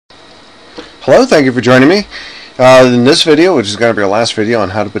Hello, thank you for joining me. In this video, which is going to be our last video on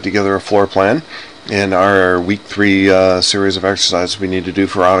how to put together a floor plan in our week 3 series of exercises we need to do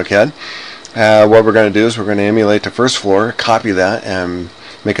for AutoCAD. What we're going to do is we're going to emulate the first floor, copy that, and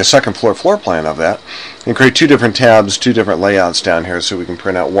make a second floor plan of that, and create 2 different tabs, 2 different layouts down here so we can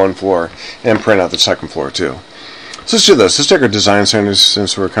print out one floor and print out the second floor too. So let's do this. Let's take our design centers,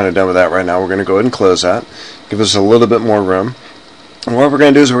 since we're kind of done with that right now. We're going to go ahead and close that, give us a little bit more room. And what we're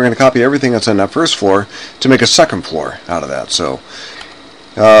going to do is we're going to copy everything that's on that first floor to make a second floor out of that. So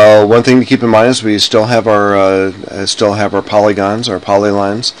one thing to keep in mind is we still have our polygons, our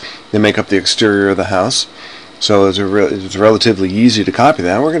polylines that make up the exterior of the house. So it's relatively easy to copy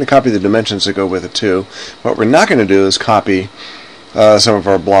that. We're going to copy the dimensions that go with it too. What we're not going to do is copy some of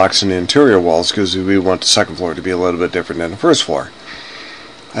our blocks in the interior walls, because we want the second floor to be a little bit different than the first floor.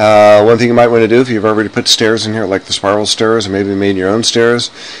 One thing you might want to do, if you've already put stairs in here, like the spiral stairs, or maybe made your own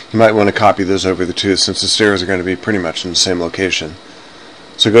stairs, you might want to copy those over the 2, since the stairs are going to be pretty much in the same location.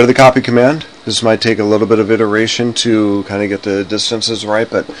 So go to the copy command. This might take a little bit of iteration to kind of get the distances right,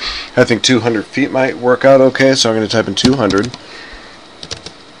 but I think 200 feet might work out okay, so I'm going to type in 200,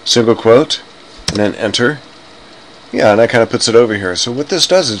 single quote, and then enter. Yeah, and that kind of puts it over here. So what this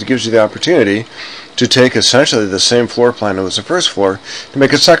does is it gives you the opportunity to take essentially the same floor plan that was the first floor to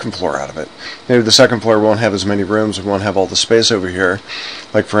make a second floor out of it. Maybe the second floor won't have as many rooms, it won't have all the space over here.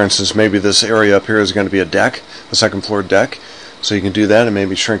 Like for instance, maybe this area up here is going to be a deck, a second floor deck. So you can do that and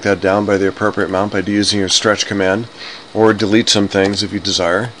maybe shrink that down by the appropriate amount by using your stretch command, or delete some things if you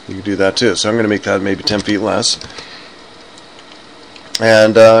desire. You can do that too. So I'm going to make that maybe 10 feet less,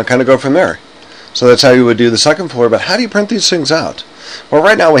 and kind of go from there. So that's how you would do the second floor. But how do you print these things out? Well,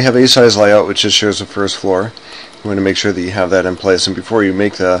 right now we have a size layout which just shows the first floor. You want to make sure that you have that in place, and before you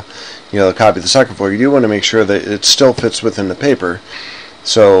make the copy of the second floor, you do want to make sure that it still fits within the paper.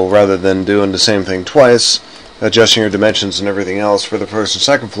 So rather than doing the same thing twice, adjusting your dimensions and everything else for the first and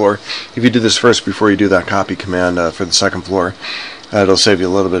second floor, if you do this first before you do that copy command for the second floor, it'll save you a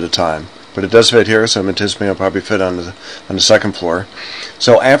little bit of time. But it does fit here, so I'm anticipating it'll probably fit on the second floor.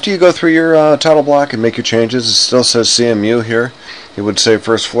 So after you go through your title block and make your changes, it still says CMU here. It would say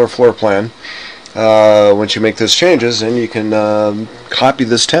first floor plan. Once you make those changes, then you can copy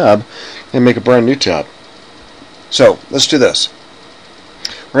this tab and make a brand new tab. So let's do this.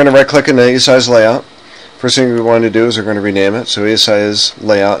 We're going to right click in the A-size layout. First thing we want to do is we're going to rename it. So A-size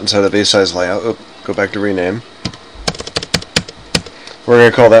layout instead of A-size layout. Oop, go back to rename. We're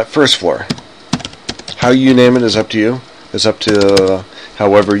going to call that first floor. How you name it is up to you. It's up to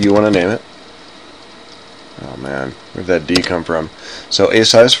however you want to name it. Oh man, where'd that D come from? So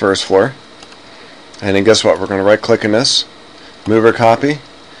A-size first floor. And then guess what? We're going to right click in this, move our copy,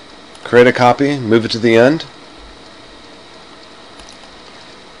 create a copy, move it to the end.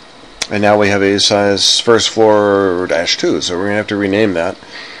 And now we have A-size first floor -2. So we're going to have to rename that.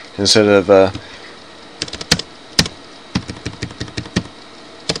 Instead of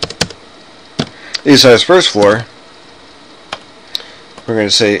A-size first floor, we're going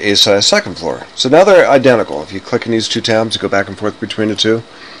to say A-size second floor. So now they're identical. If you click in these 2 tabs, go back and forth between the 2,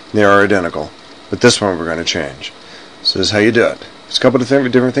 they are identical. But this one we're going to change. So this is how you do it. There's a couple of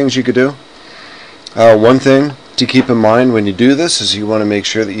different things you could do. One thing to keep in mind when you do this is you want to make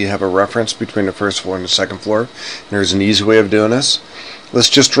sure that you have a reference between the first floor and the second floor. And there's an easy way of doing this. Let's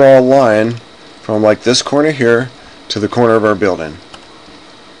just draw a line from like this corner here to the corner of our building.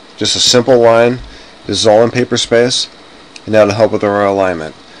 Just a simple line. This is all in paper space, and that'll help with our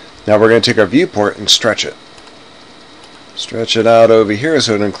alignment. Now we're going to take our viewport and stretch it. Stretch it out over here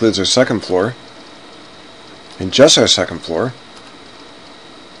so it includes our second floor, and just our second floor.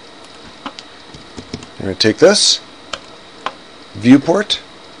 We're going to take this viewport,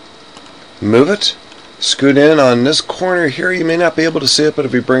 move it, scoot in on this corner here. You may not be able to see it, but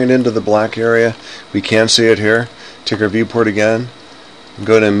if we bring it into the black area, we can see it here. Take our viewport again.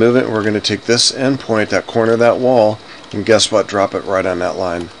 Go ahead and move it, and we're going to take this endpoint, that corner of that wall, and guess what? Drop it right on that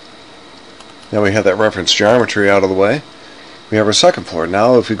line. Now we have that reference geometry out of the way. We have our second floor.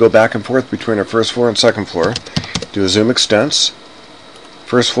 Now if we go back and forth between our first floor and second floor, do a zoom extents.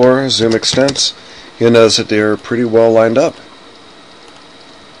 First floor, zoom extents. You'll notice that they're pretty well lined up.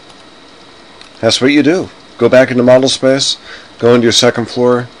 That's what you do. Go back into model space, go into your second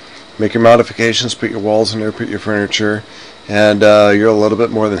floor, make your modifications, put your walls in there, put your furniture, and you're a little bit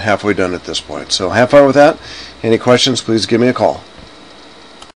more than halfway done at this point. So have fun with that. Any questions, please give me a call.